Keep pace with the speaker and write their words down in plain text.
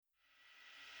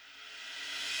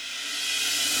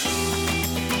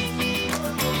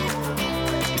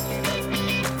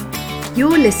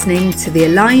You're listening to The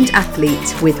Aligned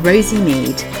Athlete with Rosie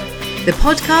Mead, the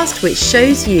podcast which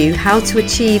shows you how to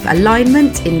achieve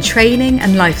alignment in training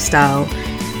and lifestyle.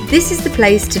 This is the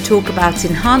place to talk about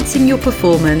enhancing your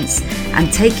performance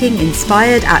and taking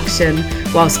inspired action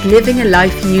whilst living a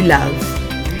life you love.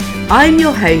 I'm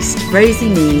your host, Rosie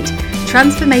Mead,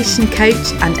 transformation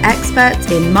coach and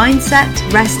expert in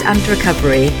mindset, rest and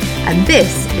recovery, and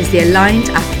this is the Aligned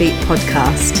Athlete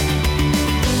podcast.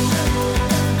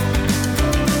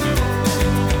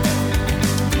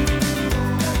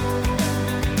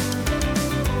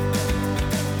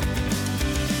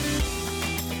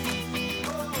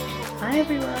 Hi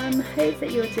everyone, hope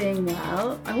that you're doing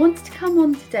well. I wanted to come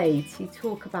on today to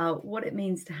talk about what it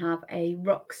means to have a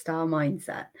rockstar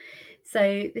mindset.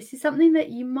 So this is something that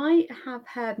you might have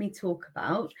heard me talk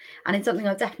about, and it's something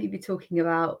I'll definitely be talking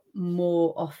about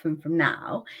more often from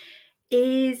now,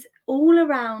 is all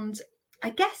around, I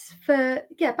guess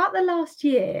about the last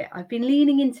year, I've been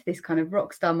leaning into this kind of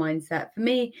rockstar mindset. For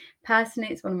me personally,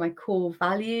 it's one of my core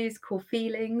values, core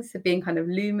feelings of being kind of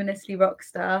luminously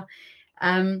rockstar.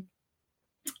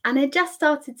 And I just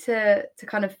started to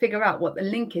kind of figure out what the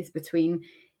link is between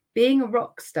being a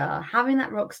rock star, having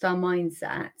that rock star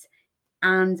mindset,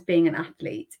 and being an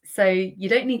athlete. So you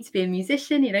don't need to be a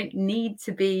musician, you don't need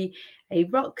to be a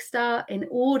rock star in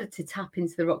order to tap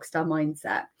into the rock star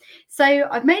mindset. So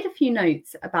I've made a few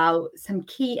notes about some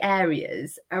key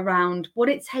areas around what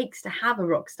it takes to have a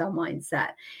rock star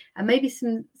mindset, and maybe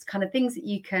some kind of things that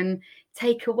you can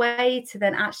take away to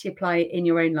then actually apply in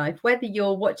your own life, whether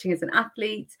you're watching as an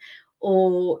athlete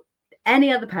or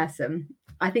any other person.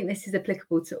 I think this is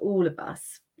applicable to all of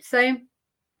us. So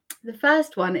the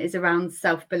first one is around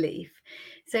self-belief.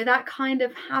 So that kind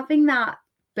of having that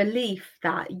belief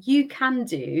that you can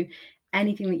do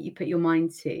anything that you put your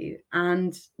mind to,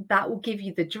 and that will give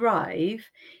you the drive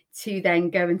to then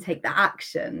go and take the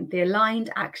action, the aligned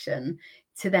action,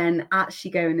 to then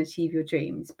actually go and achieve your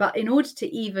dreams. But in order to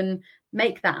even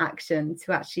make that action,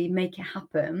 to actually make it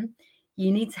happen,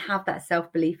 you need to have that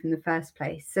self-belief in the first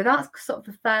place. So that's sort of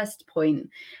the first point,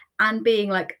 and being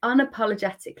like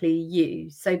unapologetically you.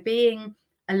 So being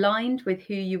aligned with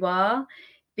who you are,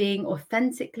 being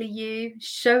authentically you,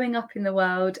 showing up in the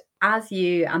world as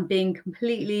you, and being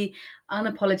completely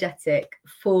unapologetic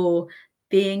for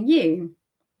being you.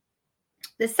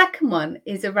 The second one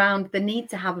is around the need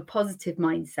to have a positive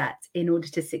mindset in order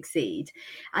to succeed.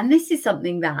 And this is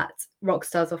something that rock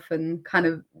stars often kind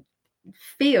of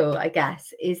feel, I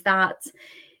guess, is that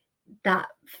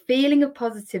feeling of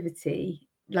positivity,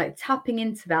 like tapping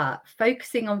into that,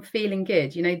 focusing on feeling good,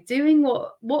 doing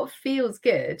what feels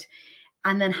good,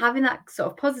 and then having that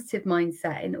sort of positive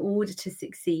mindset in order to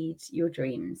succeed your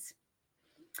dreams.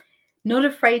 Not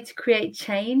afraid to create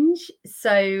change.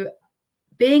 So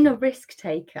being a risk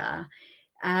taker,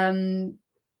 not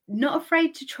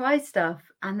afraid to try stuff.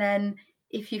 And then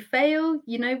if you fail,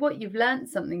 you know what, you've learned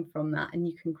something from that and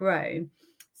you can grow.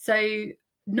 So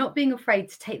not being afraid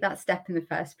to take that step in the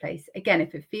first place. Again,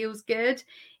 if it feels good,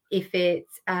 if it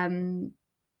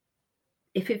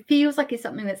feels like it's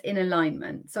something that's in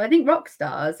alignment. So I think rock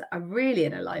stars are really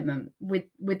in alignment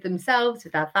with themselves,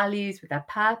 with their values, with their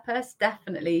purpose,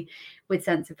 definitely with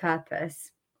sense of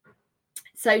purpose.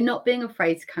 So not being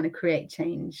afraid to kind of create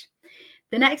change.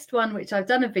 The next one, which I've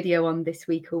done a video on this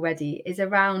week already, is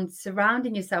around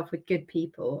surrounding yourself with good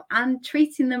people and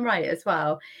treating them right as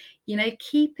well.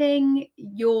 Keeping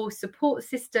your support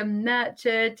system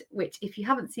nurtured, which if you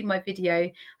haven't seen my video,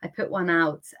 I put one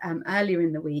out earlier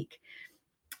in the week,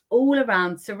 all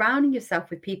around surrounding yourself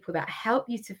with people that help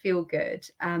you to feel good.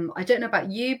 I don't know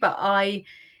about you, but I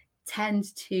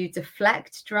tend to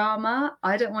deflect drama.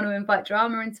 I don't want to invite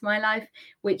drama into my life,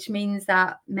 which means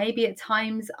that maybe at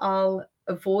times I'll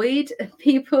avoid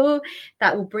people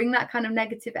that will bring that kind of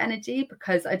negative energy,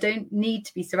 because I don't need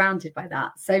to be surrounded by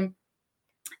that. So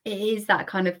it is that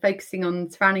kind of focusing on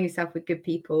surrounding yourself with good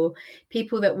people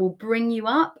that will bring you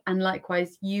up, and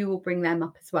likewise you will bring them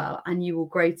up as well, and you will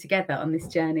grow together on this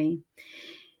journey.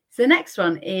 So the next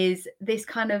one is this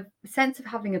kind of sense of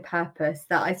having a purpose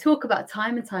that I talk about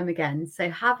time and time again. So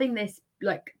having this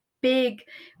like big,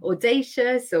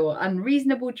 audacious or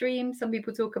unreasonable dream, some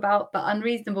people talk about, but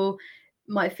unreasonable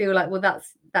might feel like, well,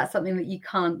 that's something that you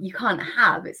can't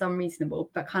have. It's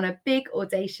unreasonable, but kind of big,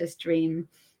 audacious dream.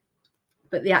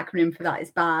 But the acronym for that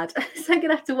is bad. So I'm going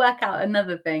to have to work out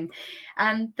another thing.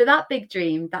 But that big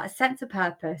dream, that sense of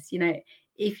purpose,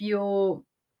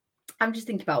 I'm just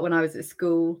thinking about when I was at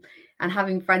school and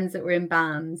having friends that were in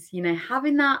bands,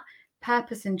 having that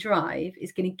purpose and drive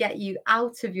is going to get you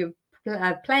out of your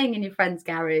playing in your friend's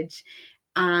garage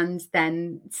and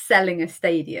then selling a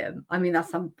stadium. I mean,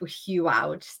 that's a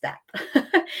huge step.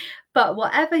 But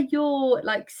whatever your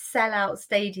like sellout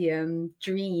stadium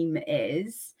dream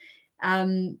is,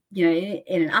 you know,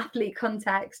 in an athlete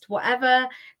context, whatever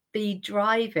the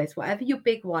drive is, whatever your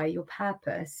big why, your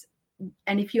purpose,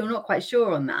 and if you're not quite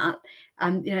sure on that,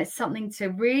 you know, it's something to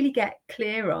really get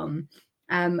clear on.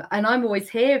 And I'm always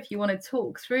here if you want to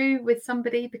talk through with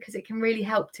somebody, because it can really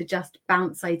help to just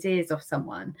bounce ideas off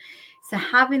someone. So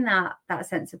having that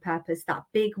sense of purpose, that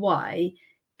big why,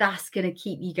 that's going to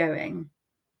keep you going.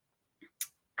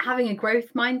 Having a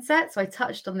growth mindset, so I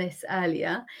touched on this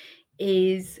earlier,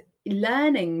 is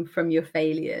learning from your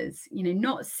failures, you know,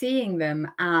 not seeing them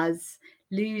as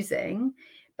losing,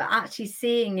 but actually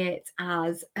seeing it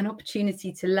as an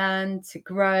opportunity to learn, to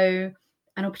grow,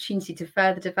 an opportunity to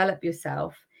further develop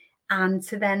yourself, and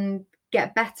to then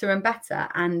get better and better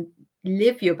and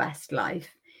live your best life.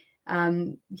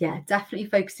 Yeah, definitely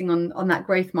focusing on that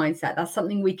growth mindset. That's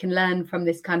something we can learn from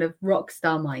this kind of rock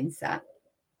star mindset.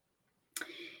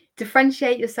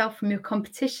 Differentiate yourself from your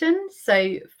competition.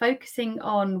 So focusing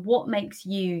on what makes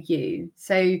you you.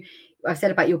 So I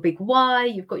said about your big why,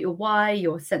 you've got your why,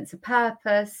 your sense of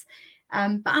purpose,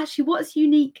 but actually what's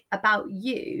unique about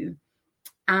you?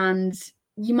 And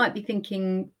you might be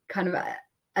thinking kind of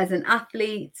as an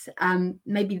athlete,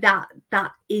 maybe that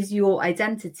is your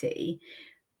identity,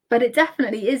 but it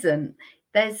definitely isn't.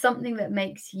 There's something that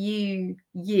makes you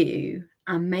you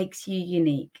and makes you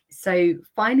unique. So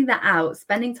finding that out,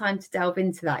 spending time to delve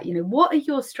into that, you know, what are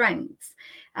your strengths?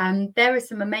 There are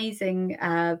some amazing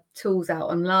tools out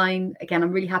online. Again,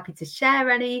 I'm really happy to share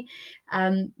any,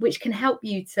 which can help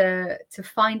you to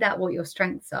find out what your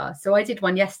strengths are. So I did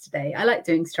one yesterday. I like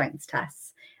doing strengths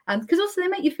tests because also they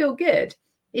make you feel good.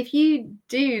 If you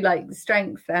do like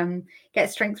strength,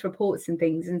 get strength reports and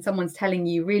things, and someone's telling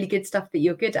you really good stuff that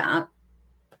you're good at,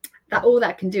 that all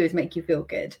that can do is make you feel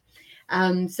good.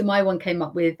 So my one came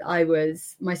up with,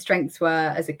 my strengths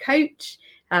were as a coach,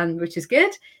 which is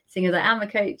good, seeing as I am a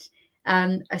coach,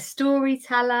 a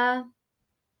storyteller,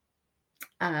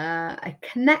 a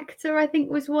connector, I think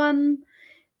was one,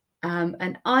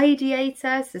 an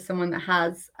ideator, so someone that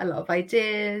has a lot of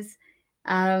ideas,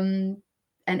 an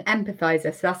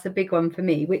empathizer. So that's a big one for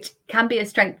me, which can be a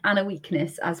strength and a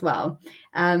weakness as well.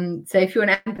 So if you're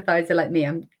an empathizer like me,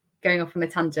 I'm going off on a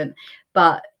tangent,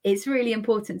 but it's really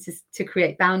important to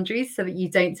create boundaries so that you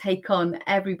don't take on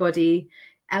everybody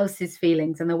else's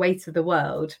feelings and the weight of the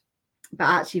world, but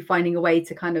actually finding a way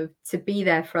to kind of to be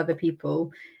there for other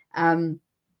people,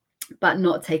 but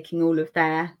not taking all of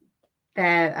their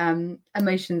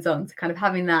emotions on, to kind of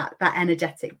having that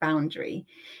energetic boundary.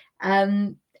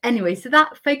 Anyway, so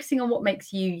that focusing on what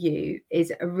makes you you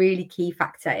is a really key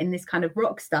factor in this kind of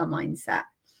rock star mindset.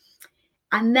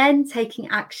 And then taking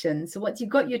action. So once you've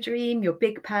got your dream, your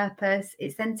big purpose,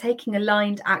 it's then taking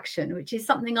aligned action, which is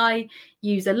something I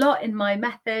use a lot in my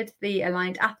method. The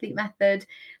aligned athlete method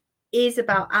is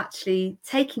about actually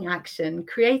taking action,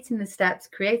 creating the steps,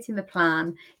 creating the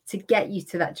plan to get you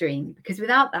to that dream. Because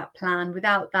without that plan,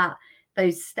 without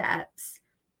those steps,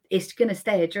 it's going to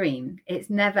stay a dream. It's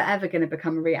never, ever going to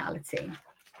become a reality.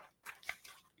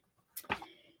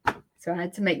 So I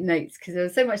had to make notes because there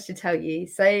was so much to tell you.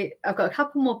 So I've got a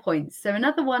couple more points. So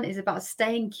another one is about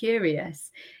staying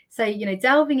curious. So, you know,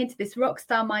 delving into this rock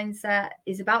star mindset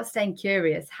is about staying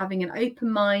curious, having an open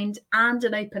mind and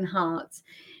an open heart.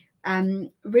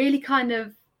 Really kind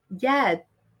of, yeah,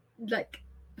 like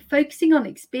focusing on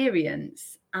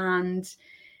experience and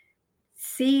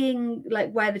seeing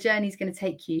like where the journey is going to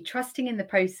take you, trusting in the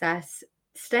process,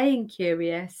 staying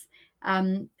curious,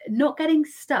 not getting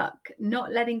stuck,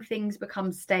 not letting things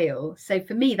become stale. So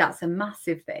for me, that's a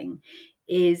massive thing,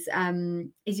 is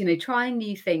you know, trying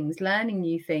new things, learning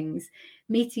new things,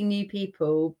 meeting new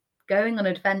people, going on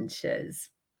adventures.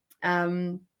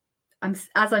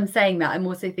 As I'm saying that, I'm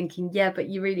also thinking, yeah, but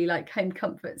you really like home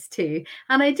comforts too.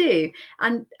 And I do.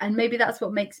 And maybe that's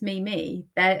what makes me me.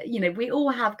 There, you know, we all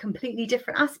have completely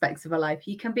different aspects of our life.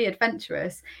 You can be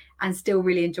adventurous and still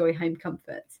really enjoy home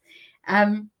comforts.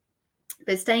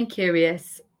 But staying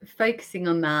curious, focusing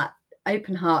on that,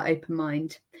 open heart, open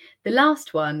mind. The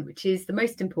last one, which is the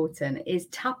most important, is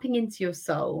tapping into your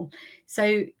soul.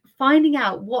 So finding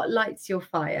out what lights your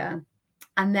fire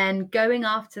and then going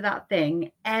after that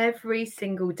thing every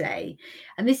single day.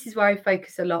 And this is where I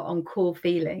focus a lot on core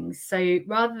feelings. So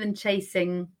rather than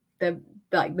chasing the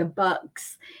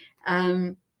bucks,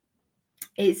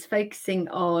 it's focusing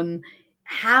on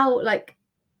how, like,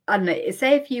 I don't know,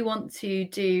 say if you want to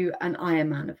do an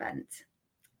Ironman event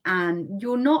and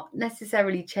you're not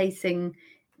necessarily chasing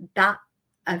that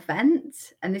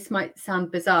event, and this might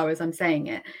sound bizarre as I'm saying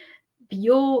it,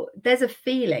 but there's a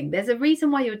feeling, there's a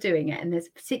reason why you're doing it, and there's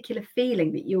a particular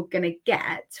feeling that you're going to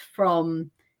get from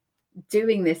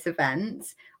doing this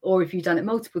event, or if you've done it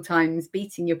multiple times,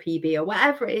 beating your PB or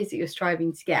whatever it is that you're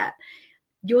striving to get.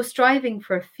 You're striving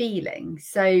for a feeling.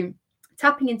 So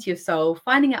tapping into your soul,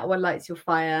 finding out what lights your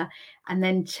fire, and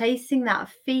then chasing that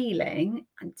feeling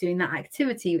and doing that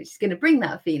activity which is going to bring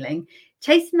that feeling,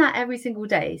 chasing that every single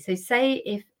day. So say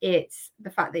if it's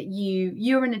the fact that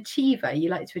you're an achiever, you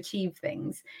like to achieve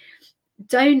things,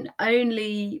 don't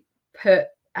only put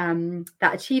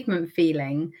that achievement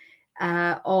feeling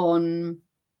on,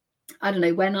 I don't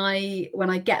know, when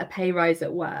I get a pay rise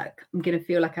at work, I'm going to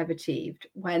feel like I've achieved.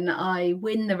 When I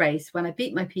win the race, when I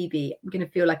beat my PB, I'm going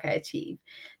to feel like I achieved.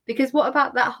 Because what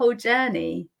about that whole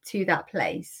journey to that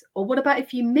place? Or what about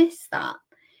if you miss that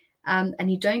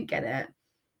and you don't get it?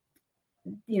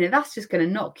 You know, that's just going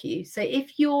to knock you. So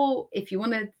if you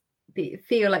want to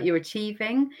feel like you're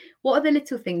achieving, what are the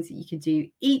little things that you can do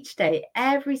each day,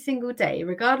 every single day,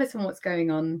 regardless of what's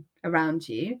going on around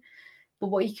you? But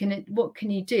what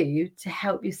can you do to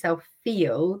help yourself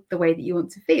feel the way that you want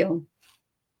to feel?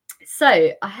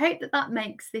 So I hope that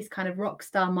makes this kind of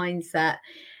rockstar mindset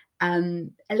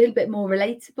a little bit more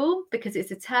relatable, because it's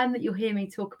a term that you'll hear me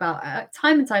talk about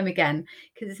time and time again,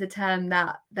 because it's a term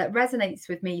that resonates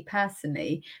with me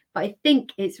personally, but I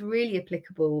think it's really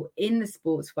applicable in the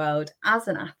sports world as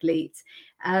an athlete.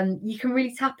 You can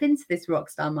really tap into this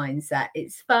rockstar mindset.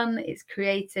 It's fun, it's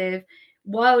creative.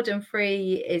 Wild and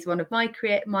free is one of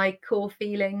my core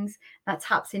feelings that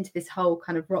taps into this whole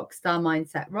kind of rockstar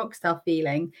mindset, rockstar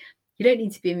feeling. You don't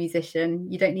need to be a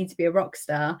musician, you don't need to be a rock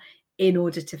star in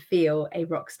order to feel a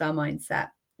rockstar mindset.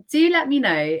 Do let me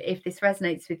know if this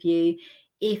resonates with you.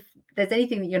 If there's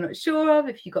anything that you're not sure of,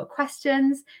 if you've got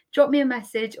questions, drop me a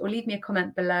message or leave me a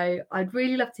comment below. I'd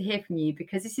really love to hear from you,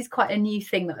 because this is quite a new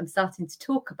thing that I'm starting to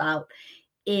talk about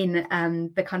in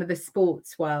the kind of the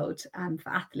sports world for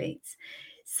athletes.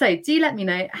 So do let me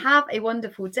know. Have a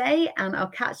wonderful day, and I'll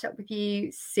catch up with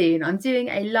you soon. I'm doing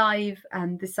a live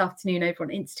this afternoon over on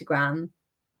Instagram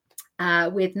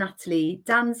with Natalie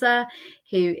Danza,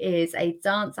 who is a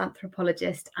dance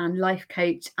anthropologist and life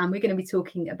coach, and we're going to be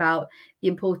talking about the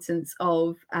importance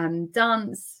of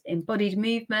dance, embodied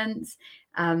movements,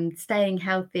 staying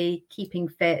healthy, keeping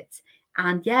fit,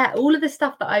 and all of the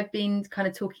stuff that I've been kind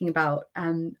of talking about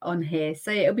on here. So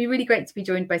it'll be really great to be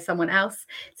joined by someone else.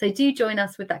 So do join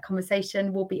us with that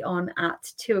conversation. We'll be on at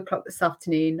 2:00 this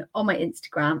afternoon on my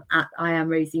Instagram at I am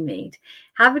Rosie Mead.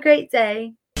 Have a great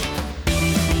day.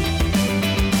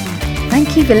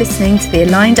 Thank you for listening to the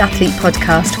Aligned Athlete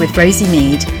podcast with Rosie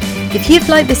Mead. If you've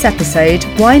liked this episode,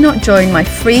 why not join my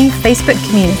free Facebook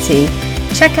community?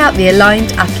 Check out the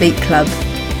Aligned Athlete Club.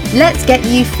 Let's get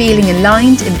you feeling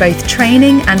aligned in both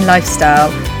training and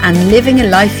lifestyle, and living a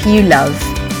life you love.